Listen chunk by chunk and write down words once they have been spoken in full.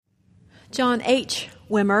John H.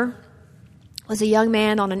 Wimmer was a young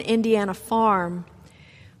man on an Indiana farm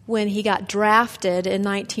when he got drafted in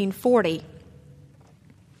 1940.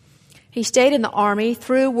 He stayed in the Army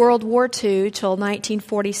through World War II till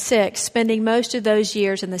 1946, spending most of those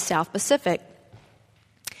years in the South Pacific.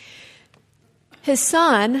 His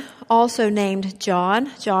son, also named John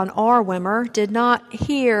R. Wimmer, did not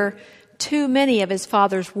hear too many of his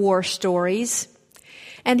father's war stories,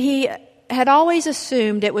 and he had always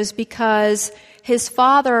assumed it was because his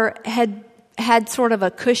father had sort of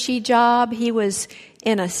a cushy job. He was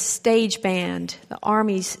in a stage band, the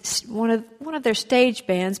Army's one of their stage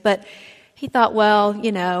bands, but he thought, well,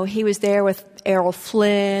 he was there with Errol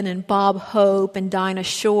Flynn and Bob Hope and Dinah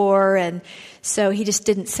Shore, and so he just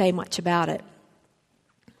didn't say much about it.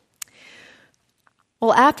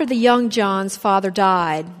 Well, after the young John's father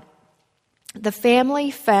died, the family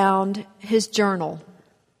found his journal,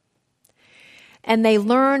 and they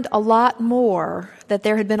learned a lot more, that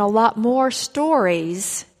there had been a lot more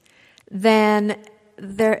stories than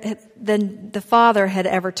the father had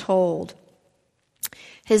ever told.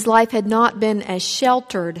 His life had not been as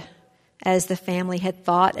sheltered as the family had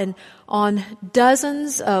thought, and on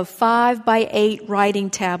dozens of 5x8 writing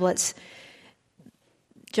tablets,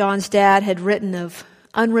 John's dad had written of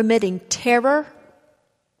unremitting terror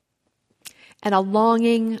and a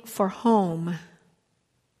longing for home.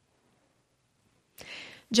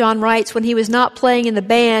 John writes, when he was not playing in the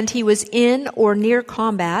band, he was in or near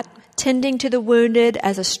combat, tending to the wounded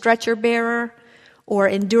as a stretcher bearer, or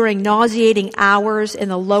enduring nauseating hours in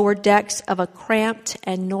the lower decks of a cramped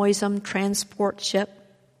and noisome transport ship.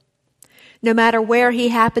 No matter where he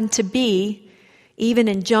happened to be, even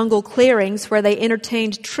in jungle clearings where they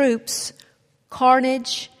entertained troops,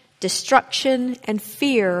 carnage, destruction, and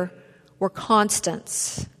fear were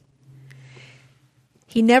constants.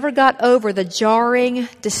 He never got over the jarring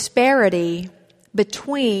disparity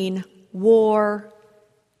between war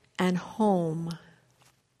and home.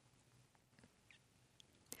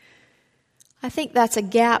 I think that's a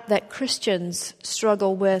gap that Christians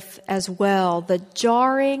struggle with as well, the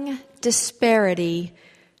jarring disparity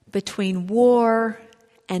between war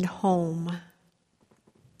and home.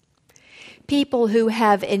 People who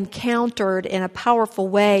have encountered in a powerful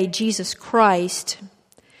way Jesus Christ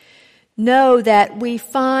know that we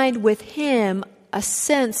find with Him a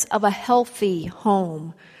sense of a healthy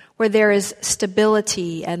home where there is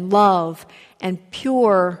stability and love and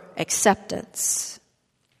pure acceptance.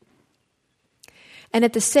 And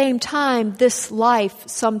at the same time, this life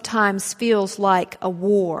sometimes feels like a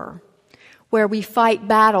war, where we fight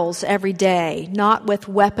battles every day, not with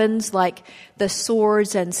weapons like the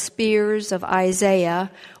swords and spears of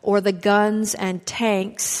Isaiah or the guns and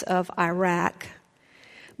tanks of Iraq,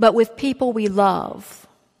 but with people we love.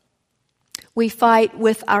 We fight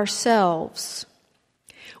with ourselves.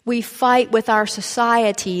 We fight with our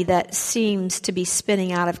society that seems to be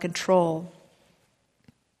spinning out of control.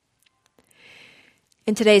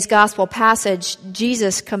 In today's gospel passage,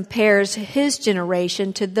 Jesus compares his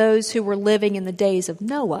generation to those who were living in the days of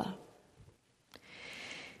Noah.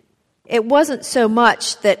 It wasn't so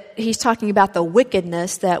much that he's talking about the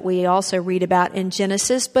wickedness that we also read about in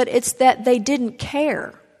Genesis, but it's that they didn't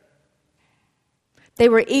care. They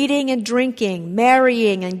were eating and drinking,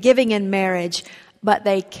 marrying and giving in marriage, but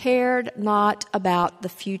they cared not about the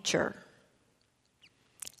future.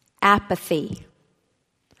 Apathy,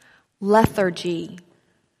 lethargy.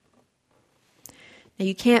 Now,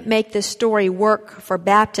 you can't make this story work for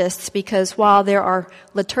Baptists because while there are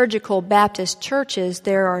liturgical Baptist churches,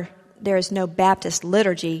 there is no Baptist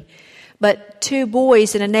liturgy. But two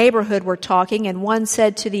boys in a neighborhood were talking, and one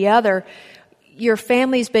said to the other, "Your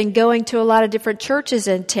family's been going to a lot of different churches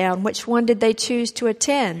in town. Which one did they choose to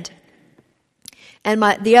attend?" And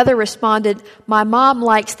the other responded, "My mom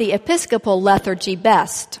likes the Episcopal lethargy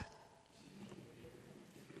best."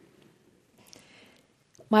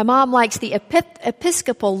 My mom likes the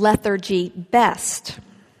Episcopal lethargy best.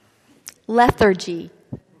 Lethargy.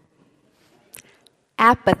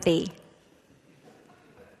 Apathy.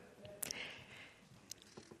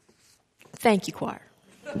 Thank you, choir.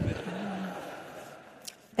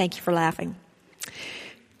 Thank you for laughing.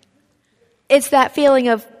 It's that feeling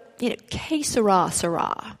of, que sera,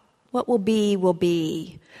 sera. What will be, will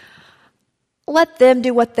be. Let them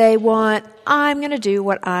do what they want. I'm going to do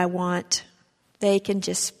what I want. They can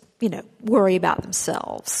just, worry about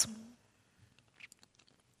themselves.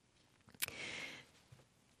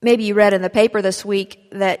 Maybe you read in the paper this week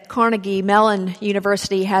that Carnegie Mellon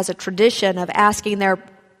University has a tradition of asking their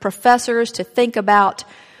professors to think about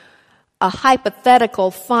a hypothetical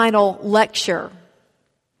final lecture.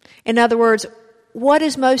 In other words, what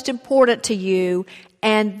is most important to you,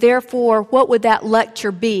 and therefore, what would that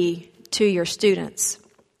lecture be to your students?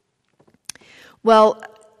 Well,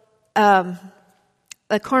 a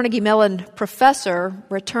Carnegie Mellon professor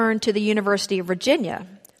returned to the University of Virginia,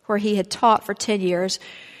 where he had taught for 10 years,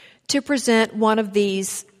 to present one of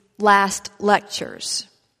these last lectures.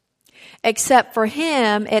 Except for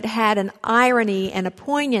him, it had an irony and a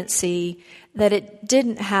poignancy that it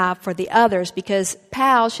didn't have for the others, because Randy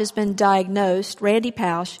Pausch has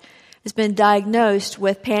been diagnosed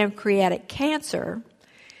with pancreatic cancer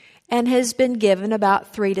and has been given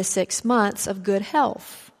about 3 to 6 months of good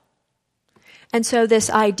health. And so this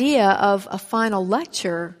idea of a final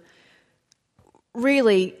lecture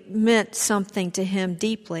really meant something to him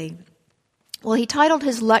deeply. Well, he titled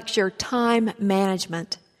his lecture Time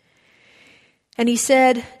Management. And he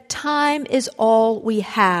said, "Time is all we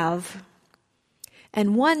have.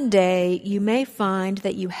 And one day you may find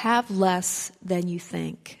that you have less than you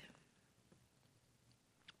think."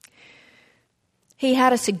 He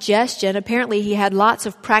had a suggestion. Apparently he had lots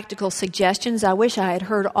of practical suggestions. I wish I had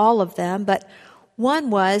heard all of them. But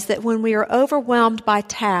one was that when we are overwhelmed by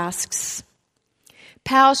tasks,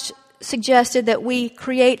 Pausch suggested that we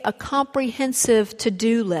create a comprehensive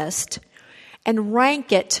to-do list and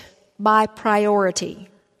rank it by priority.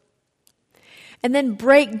 And then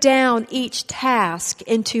break down each task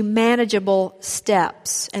into manageable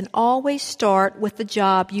steps, and always start with the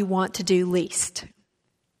job you want to do least.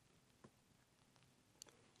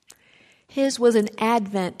 His was an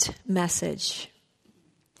Advent message.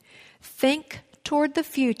 Think toward the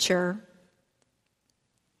future,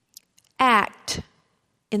 act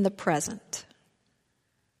in the present.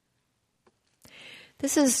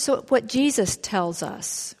 This is what Jesus tells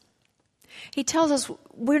us. He tells us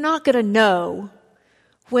we're not going to know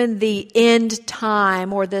when the end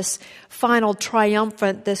time or this final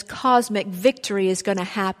triumphant, this cosmic victory is going to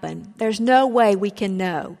happen. There's no way we can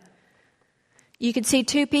know. You can see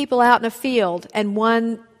 2 people out in a field, and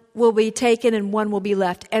one will be taken and one will be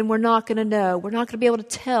left, and we're not going to know. We're not going to be able to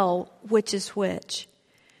tell which is which.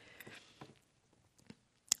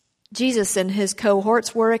 Jesus and his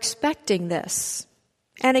cohorts were expecting this,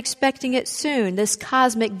 and expecting it soon, this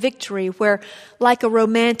cosmic victory where, like a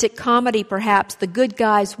romantic comedy perhaps, the good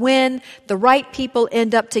guys win, the right people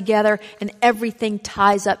end up together, and everything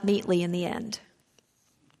ties up neatly in the end.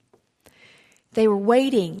 They were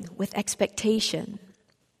waiting with expectation.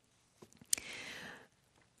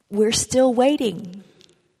 We're still waiting.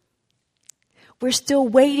 We're still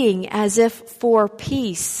waiting as if for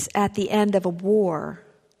peace at the end of a war.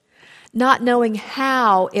 Not knowing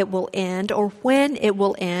how it will end or when it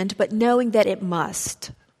will end, but knowing that it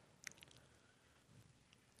must.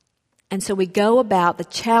 And so we go about the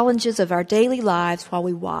challenges of our daily lives while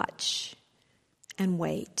we watch and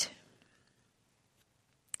wait.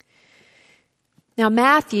 Now,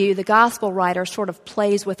 Matthew, the gospel writer, sort of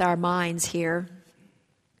plays with our minds here.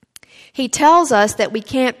 He tells us that we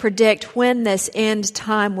can't predict when this end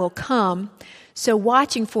time will come, so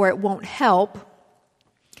watching for it won't help.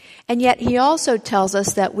 And yet he also tells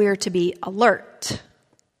us that we're to be alert,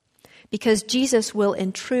 because Jesus will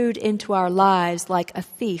intrude into our lives like a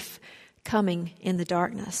thief coming in the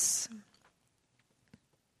darkness.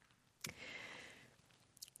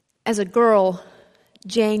 As a girl,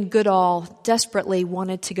 Jane Goodall desperately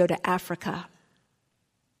wanted to go to Africa.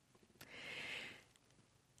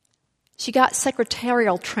 She got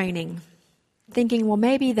secretarial training, thinking, well,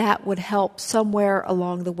 maybe that would help somewhere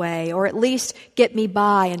along the way, or at least get me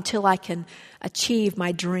by until I can achieve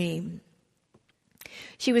my dream.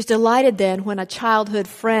 She was delighted then when a childhood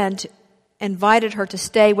friend invited her to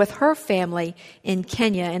stay with her family in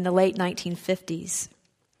Kenya in the late 1950s.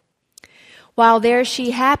 While there,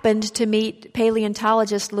 she happened to meet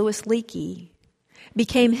paleontologist Louis Leakey,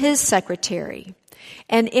 became his secretary.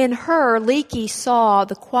 And in her, Leakey saw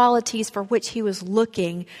the qualities for which he was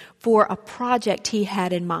looking for a project he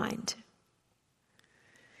had in mind.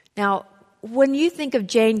 Now, when you think of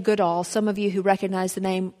Jane Goodall, some of you who recognize the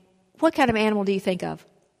name, what kind of animal do you think of?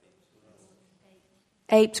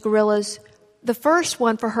 Apes, gorillas. The first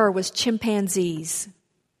one for her was chimpanzees.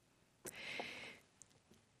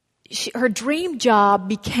 Her dream job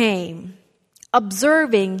became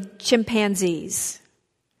observing chimpanzees.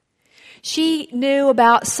 She knew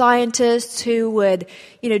about scientists who would,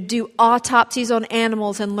 do autopsies on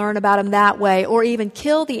animals and learn about them that way, or even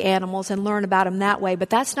kill the animals and learn about them that way.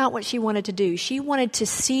 But that's not what she wanted to do. She wanted to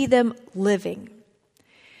see them living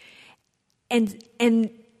and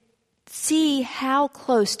see how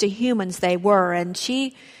close to humans they were. And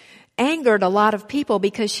she angered a lot of people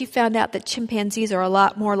because she found out that chimpanzees are a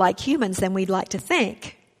lot more like humans than we'd like to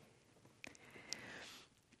think.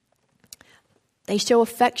 They show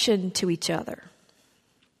affection to each other.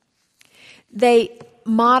 They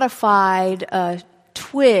modified a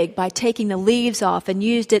twig by taking the leaves off and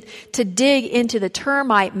used it to dig into the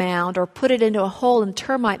termite mound or put it into a hole in the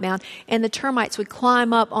termite mound, and the termites would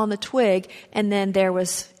climb up on the twig, and then there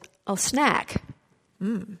was a snack.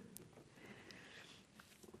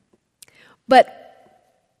 But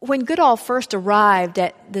when Goodall first arrived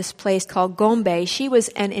at this place called Gombe, she was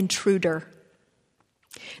an intruder.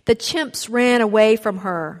 The chimps ran away from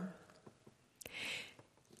her.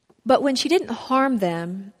 But when she didn't harm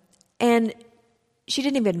them, and she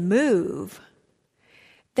didn't even move,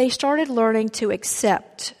 they started learning to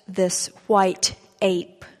accept this white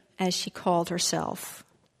ape, as she called herself.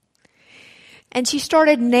 And she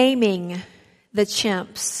started naming the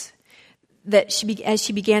chimps as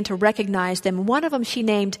she began to recognize them. One of them she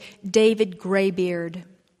named David Graybeard.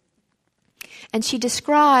 And she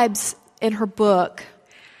describes in her book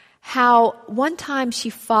how one time she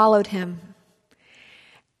followed him,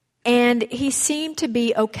 and he seemed to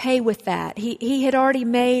be okay with that. He had already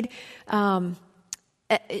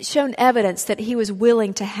shown evidence that he was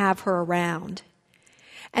willing to have her around.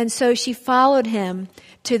 And so she followed him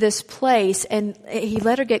to this place, and he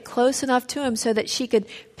let her get close enough to him so that she could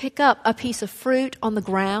pick up a piece of fruit on the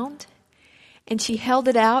ground, and she held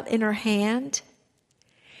it out in her hand.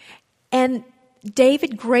 And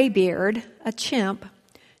David Graybeard, a chimp,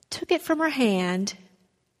 took it from her hand,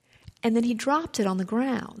 and then he dropped it on the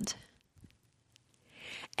ground.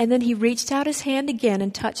 And then he reached out his hand again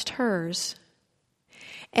and touched hers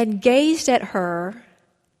and gazed at her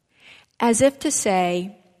as if to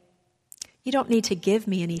say, "You don't need to give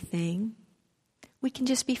me anything. We can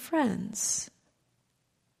just be friends."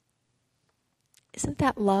 Isn't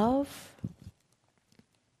that love?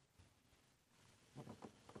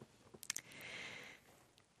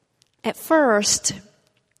 At first,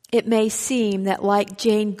 it may seem that, like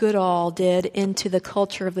Jane Goodall did into the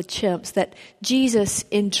culture of the chimps, that Jesus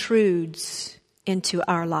intrudes into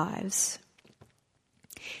our lives.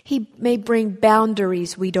 He may bring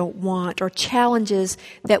boundaries we don't want, or challenges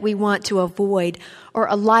that we want to avoid, or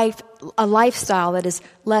a lifestyle that is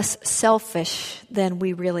less selfish than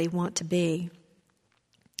we really want to be.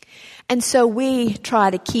 And so we try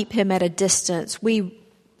to keep him at a distance. We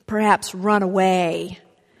perhaps run away,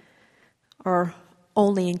 or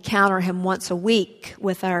only encounter him once a week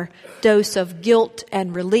with our dose of guilt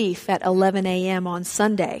and relief at 11 a.m. on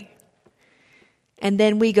Sunday. And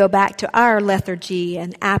then we go back to our lethargy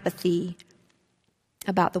and apathy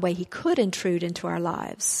about the way he could intrude into our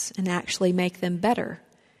lives and actually make them better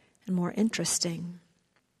and more interesting.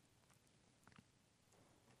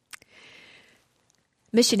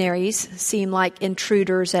 Missionaries seem like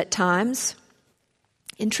intruders at times,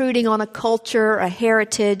 intruding on a culture, a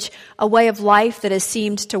heritage, a way of life that has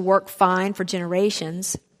seemed to work fine for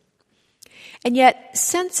generations. And yet,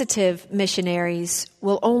 sensitive missionaries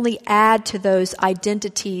will only add to those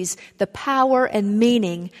identities the power and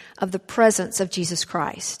meaning of the presence of Jesus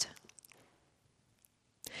Christ.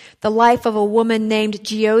 The life of a woman named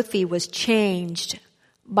Geothi was changed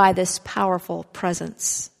by this powerful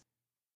presence.